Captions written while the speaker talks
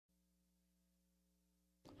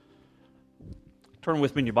Turn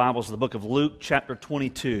with me in your Bibles to the book of Luke chapter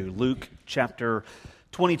 22. Luke chapter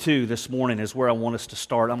 22 this morning is where I want us to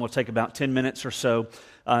start. I'm going to take about 10 minutes or so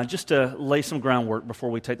just to lay some groundwork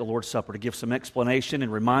before we take the Lord's Supper, to give some explanation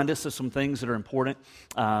and remind us of some things that are important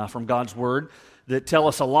from God's Word that tell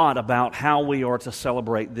us a lot about how we are to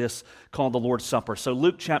celebrate this called the Lord's Supper. So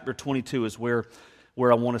Luke chapter 22 is where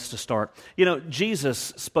I want us to start. You know,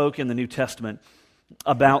 Jesus spoke in the New Testament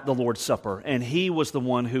about the Lord's Supper, and He was the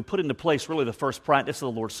one who put into place really the first practice of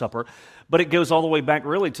the Lord's Supper, but it goes all the way back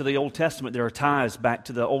really to the Old Testament. There are ties back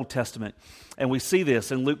to the Old Testament, and we see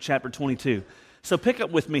this in Luke chapter 22. So pick up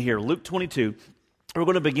with me here, Luke 22. We're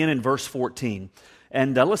going to begin in verse 14,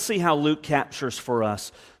 and let's see how Luke captures for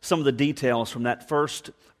us some of the details from that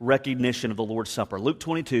first recognition of the Lord's Supper. Luke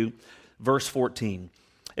 22, verse 14.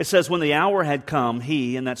 It says, when the hour had come,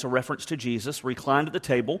 He, and that's a reference to Jesus, reclined at the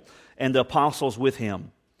table, and the apostles with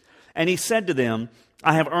Him. And He said to them,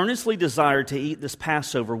 I have earnestly desired to eat this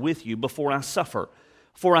Passover with you before I suffer.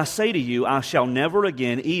 For I say to you, I shall never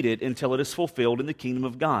again eat it until it is fulfilled in the kingdom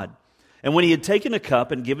of God. And when He had taken a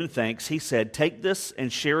cup and given thanks, He said, take this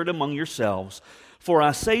and share it among yourselves. For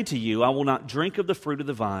I say to you, I will not drink of the fruit of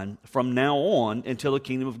the vine from now on until the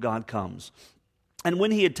kingdom of God comes. And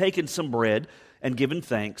when He had taken some bread and given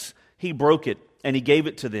thanks, He broke it, and He gave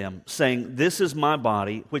it to them, saying, this is my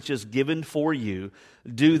body, which is given for you.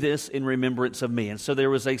 Do this in remembrance of me. And so there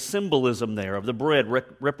was a symbolism there of the bread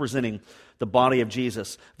representing the body of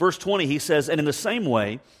Jesus. Verse 20, He says, and in the same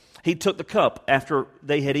way, He took the cup after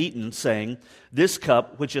they had eaten, saying, this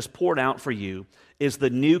cup which is poured out for you is the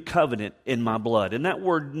new covenant in my blood. And that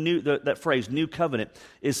word, new, that phrase, new covenant,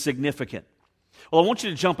 is significant. Well, I want you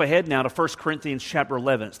to jump ahead now to 1 Corinthians chapter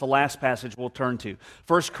 11. It's the last passage we'll turn to.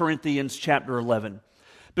 1 Corinthians chapter 11.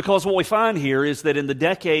 Because what we find here is that in the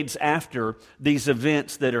decades after these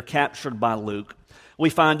events that are captured by Luke, we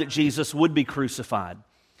find that Jesus would be crucified,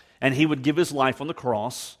 and He would give His life on the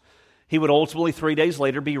cross. He would ultimately 3 days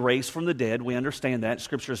later be raised from the dead. We understand that.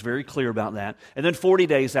 Scripture is very clear about that. And then 40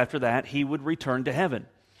 days after that, He would return to heaven.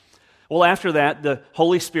 Well, after that, the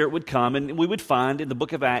Holy Spirit would come, and we would find in the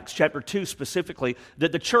book of Acts, chapter 2 specifically,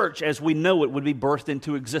 that the church, as we know it, would be birthed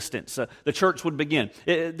into existence. The church would begin.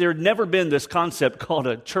 There had never been this concept called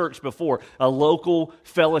a church before, a local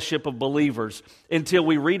fellowship of believers, until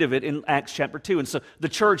we read of it in Acts chapter 2. And so the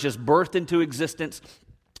church is birthed into existence.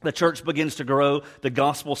 The church begins to grow. The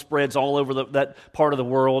gospel spreads all over that part of the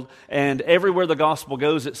world. And everywhere the gospel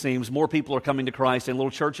goes, it seems, more people are coming to Christ, and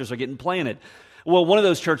little churches are getting planted. Well, one of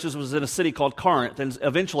those churches was in a city called Corinth, and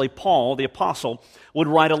eventually Paul, the apostle, would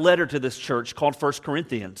write a letter to this church called 1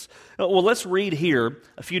 Corinthians. Well, let's read here,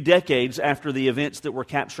 a few decades after the events that were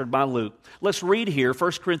captured by Luke. Let's read here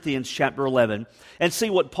 1 Corinthians chapter 11 and see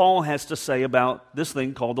what Paul has to say about this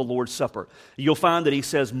thing called the Lord's Supper. You'll find that he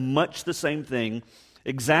says much the same thing,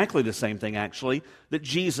 exactly the same thing actually, that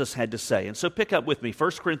Jesus had to say. And so pick up with me,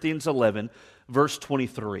 1 Corinthians 11, verse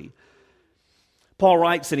 23. Paul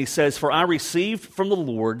writes and he says, for I received from the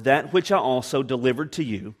Lord that which I also delivered to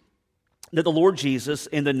you, that the Lord Jesus,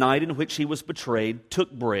 in the night in which He was betrayed,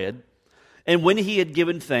 took bread, and when He had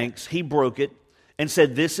given thanks, He broke it, and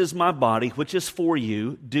said, this is my body, which is for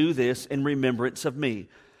you. Do this in remembrance of me.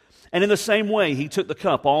 And in the same way, He took the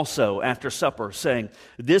cup also after supper, saying,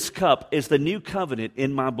 this cup is the new covenant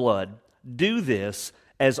in my blood. Do this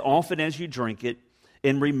as often as you drink it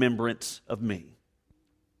in remembrance of me.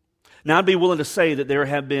 Now, I'd be willing to say that there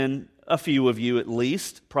have been a few of you at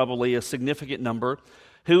least, probably a significant number,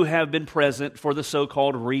 who have been present for the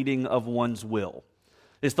so-called reading of one's will.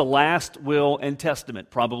 It's the last will and testament.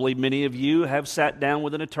 Probably many of you have sat down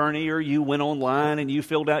with an attorney, or you went online and you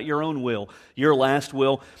filled out your own will, your last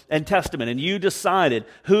will and testament, and you decided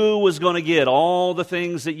who was going to get all the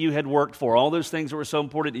things that you had worked for, all those things that were so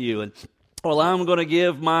important to you. And well, I'm going to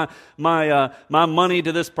give my money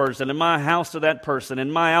to this person, and my house to that person,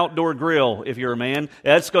 and my outdoor grill, if you're a man,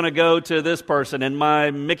 that's going to go to this person, and my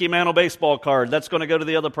Mickey Mantle baseball card, that's going to go to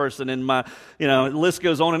the other person, and my, the list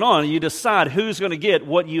goes on and on. You decide who's going to get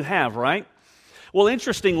what you have, right? Well,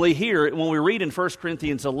 interestingly here, when we read in 1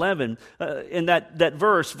 Corinthians 11, in that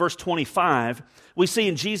verse 25, we see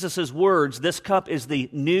in Jesus' words, this cup is the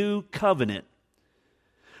new covenant.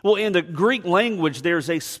 Well, in the Greek language, there's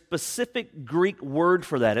a specific Greek word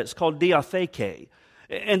for that. It's called diatheke.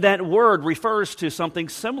 And that word refers to something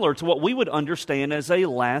similar to what we would understand as a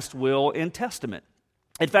last will and testament.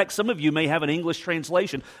 In fact, some of you may have an English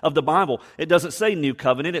translation of the Bible. It doesn't say New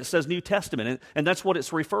Covenant, it says New Testament, and that's what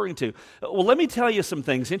it's referring to. Well, let me tell you some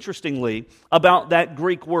things, interestingly, about that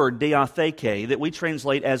Greek word, diatheke, that we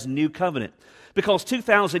translate as New Covenant. Because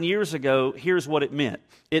 2,000 years ago, here's what it meant.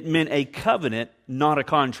 It meant a covenant, not a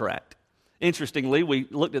contract. Interestingly, we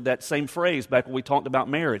looked at that same phrase back when we talked about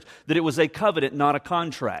marriage, that it was a covenant, not a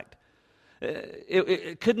contract.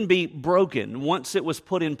 It couldn't be broken. Once it was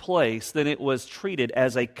put in place, then it was treated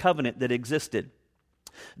as a covenant that existed.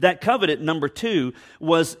 That covenant, number 2,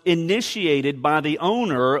 was initiated by the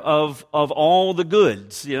owner of all the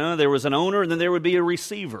goods. You know, there was an owner and then there would be a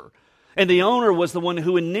receiver. And the owner was the one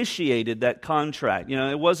who initiated that contract. You know,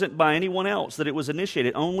 it wasn't by anyone else that it was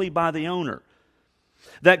initiated, only by the owner.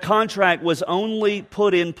 That contract was only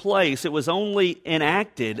put in place, it was only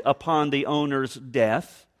enacted upon the owner's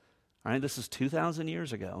death. All right, this is 2,000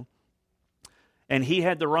 years ago. And he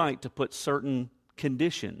had the right to put certain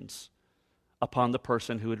conditions upon the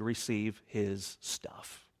person who would receive his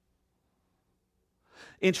stuff.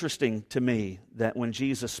 Interesting to me that when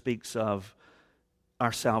Jesus speaks of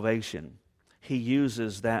our salvation, he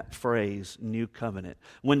uses that phrase, new covenant.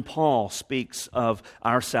 When Paul speaks of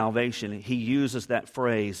our salvation, he uses that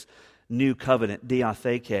phrase, new covenant,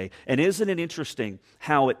 diatheke. And isn't it interesting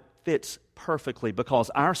how it fits perfectly?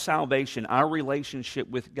 Because our salvation, our relationship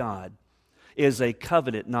with God, is a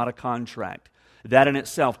covenant, not a contract. That in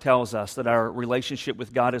itself tells us that our relationship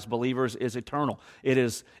with God as believers is eternal. It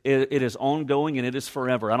is ongoing and it is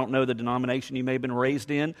forever. I don't know the denomination you may have been raised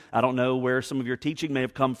in. I don't know where some of your teaching may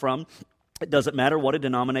have come from. It doesn't matter what a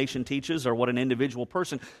denomination teaches or what an individual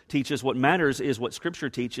person teaches. What matters is what Scripture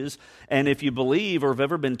teaches. And if you believe or have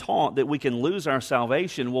ever been taught that we can lose our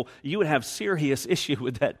salvation, well, you would have serious issue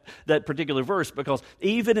with that particular verse, because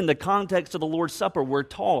even in the context of the Lord's Supper, we're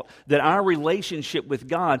taught that our relationship with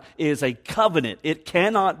God is a covenant. It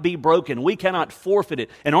cannot be broken. We cannot forfeit it.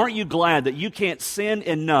 And aren't you glad that you can't sin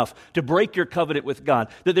enough to break your covenant with God?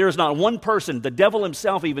 That there is not one person, the devil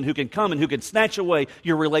himself even, who can come and who can snatch away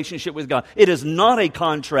your relationship with God. It is not a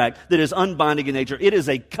contract that is unbinding in nature. It is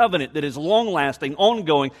a covenant that is long-lasting,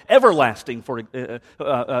 ongoing, everlasting, for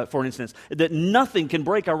instance, that nothing can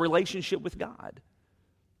break our relationship with God.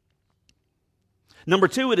 Number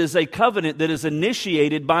 2, it is a covenant that is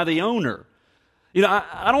initiated by the owner. You know,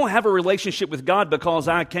 I don't have a relationship with God because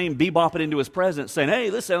I came bebopping into His presence saying, hey,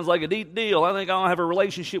 this sounds like a neat deal. I think I'll have a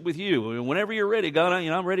relationship with you. Whenever you're ready, God,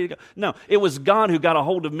 I'm ready to go. No, it was God who got a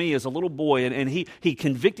hold of me as a little boy, and He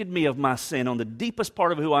convicted me of my sin on the deepest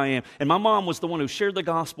part of who I am. And my mom was the one who shared the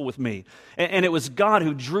gospel with me. And it was God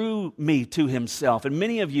who drew me to Himself. And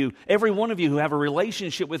many of you, every one of you who have a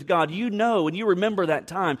relationship with God, you know and you remember that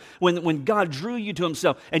time when God drew you to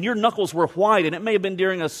Himself and your knuckles were white, and it may have been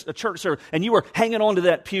during a church service, and you were hanging onto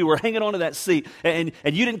that pew or hanging onto that seat, and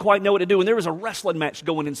you didn't quite know what to do, and there was a wrestling match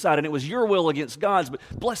going inside, and it was your will against God's, but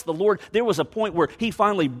bless the Lord, there was a point where He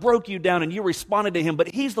finally broke you down and you responded to Him, but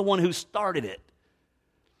He's the one who started it.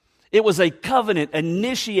 It was a covenant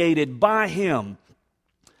initiated by Him,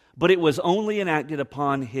 but it was only enacted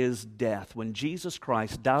upon His death. When Jesus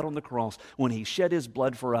Christ died on the cross, when He shed His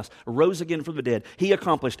blood for us, rose again from the dead, He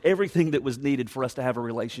accomplished everything that was needed for us to have a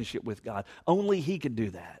relationship with God. Only He could do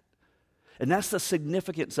that. And that's the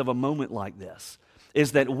significance of a moment like this,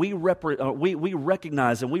 is that we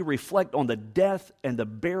recognize and we reflect on the death and the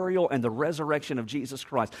burial and the resurrection of Jesus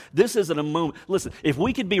Christ. This isn't a moment. Listen, if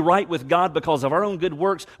we could be right with God because of our own good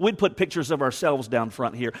works, we'd put pictures of ourselves down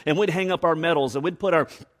front here, and we'd hang up our medals, and we'd put our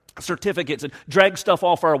certificates and drag stuff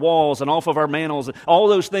off our walls and off of our mantles and all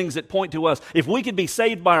those things that point to us. If we could be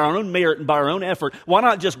saved by our own merit and by our own effort, why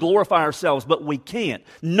not just glorify ourselves? But we can't.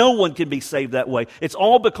 No one can be saved that way. It's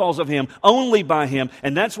all because of Him, only by Him,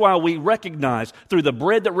 and that's why we recognize through the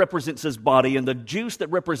bread that represents His body and the juice that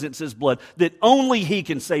represents His blood that only He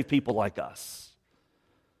can save people like us.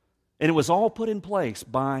 And it was all put in place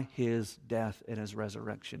by His death and His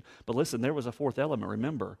resurrection. But listen, there was a fourth element,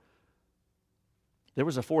 remember. There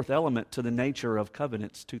was a fourth element to the nature of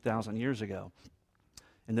covenants 2,000 years ago,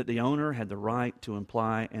 and that the owner had the right to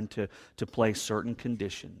imply and to place certain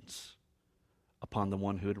conditions upon the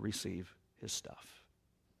one who would receive his stuff.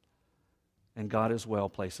 And God as well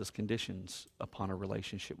places conditions upon a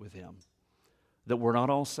relationship with Him, that we're not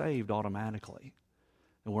all saved automatically,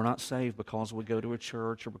 and we're not saved because we go to a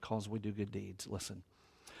church or because we do good deeds. Listen,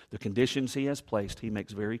 the conditions He has placed, He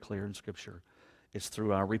makes very clear in Scripture. It's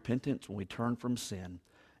through our repentance when we turn from sin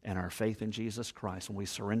and our faith in Jesus Christ, when we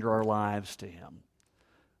surrender our lives to Him,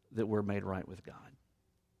 that we're made right with God.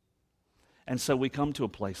 And so we come to a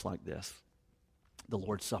place like this, the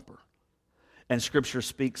Lord's Supper. And Scripture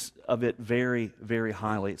speaks of it very, very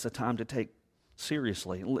highly. It's a time to take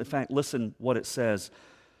seriously. In fact, listen what it says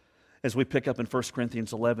as we pick up in 1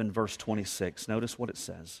 Corinthians 11, verse 26. Notice what it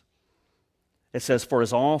says. It says, "For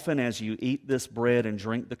as often as you eat this bread and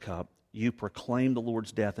drink the cup, you proclaim the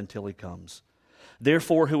Lord's death until He comes.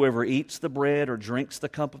 Therefore, whoever eats the bread or drinks the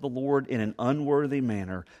cup of the Lord in an unworthy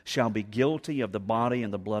manner shall be guilty of the body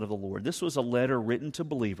and the blood of the Lord. This was a letter written to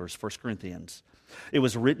believers, 1 Corinthians. It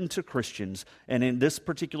was written to Christians, and in this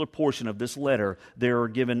particular portion of this letter, there are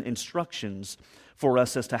given instructions for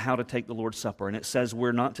us as to how to take the Lord's Supper. And it says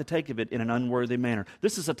we're not to take of it in an unworthy manner.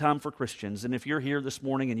 This is a time for Christians, and if you're here this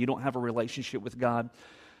morning and you don't have a relationship with God,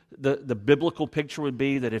 the biblical picture would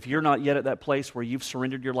be that if you're not yet at that place where you've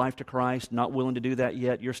surrendered your life to Christ, not willing to do that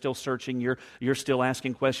yet, you're still searching, you're still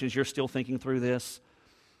asking questions, you're still thinking through this,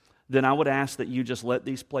 then I would ask that you just let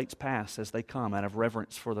these plates pass as they come out of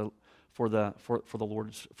reverence for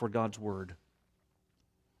God's word.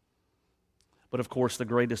 But of course, the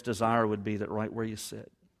greatest desire would be that right where you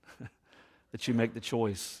sit, that you make the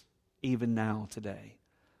choice, even now, today,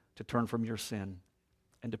 to turn from your sin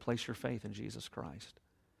and to place your faith in Jesus Christ.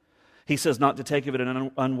 He says not to take of it in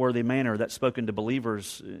an unworthy manner. That's spoken to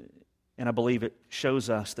believers, and I believe it shows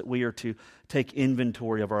us that we are to take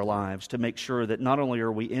inventory of our lives to make sure that not only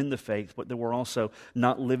are we in the faith, but that we're also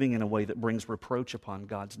not living in a way that brings reproach upon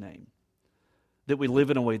God's name. That we live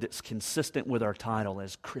in a way that's consistent with our title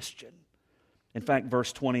as Christian. In fact,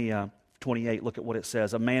 verse 28, look at what it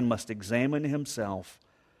says. A man must examine himself,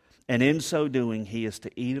 and in so doing he is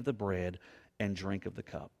to eat of the bread and drink of the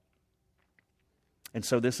cup. And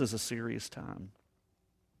so this is a serious time.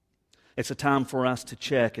 It's a time for us to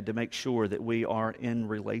check and to make sure that we are in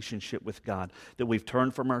relationship with God, that we've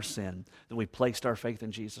turned from our sin, that we've placed our faith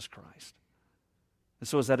in Jesus Christ. And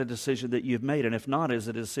so is that a decision that you've made? And if not, is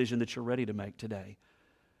it a decision that you're ready to make today?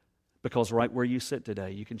 Because right where you sit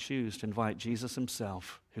today, you can choose to invite Jesus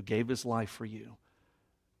himself, who gave his life for you,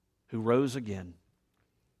 who rose again,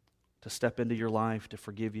 to step into your life, to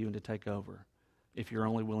forgive you, and to take over, if you're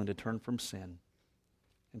only willing to turn from sin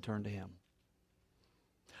and turn to him.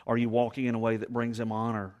 Are you walking in a way that brings him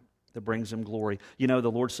honor, that brings him glory? You know, the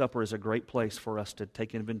Lord's Supper is a great place for us to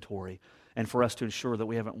take inventory and for us to ensure that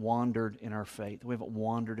we haven't wandered in our faith, we haven't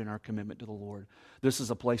wandered in our commitment to the Lord. This is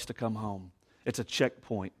a place to come home. It's a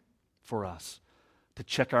checkpoint for us to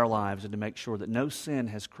check our lives and to make sure that no sin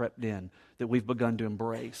has crept in that we've begun to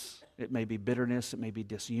embrace. It may be bitterness, it may be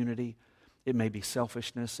disunity, it may be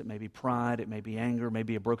selfishness, it may be pride, it may be anger, it may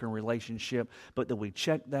be a broken relationship, but that we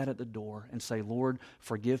check that at the door and say, Lord,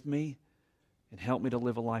 forgive me and help me to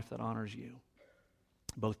live a life that honors you,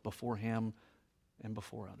 both before him and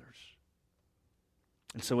before others.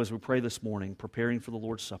 And so as we pray this morning, preparing for the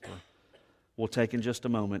Lord's Supper, we'll take in just a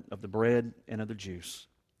moment of the bread and of the juice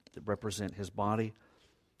that represent his body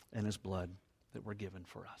and his blood that were given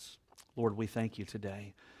for us. Lord, we thank you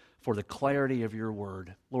today for the clarity of your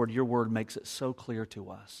word. Lord, your word makes it so clear to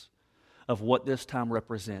us of what this time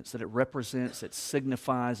represents, that it represents, it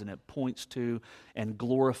signifies, and it points to and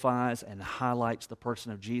glorifies and highlights the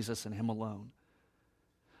person of Jesus and him alone.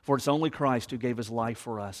 For it's only Christ who gave his life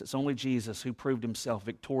for us. It's only Jesus who proved himself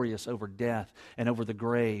victorious over death and over the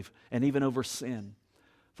grave and even over sin.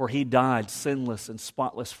 For he died sinless and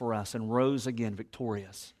spotless for us and rose again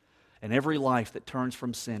victorious. And every life that turns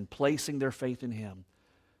from sin, placing their faith in him,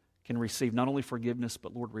 can receive not only forgiveness,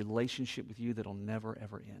 but, Lord, relationship with you that will never,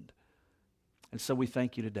 ever end. And so we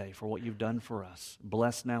thank you today for what you've done for us.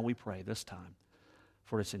 Bless now, we pray, this time.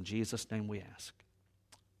 For it's in Jesus' name we ask.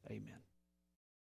 Amen.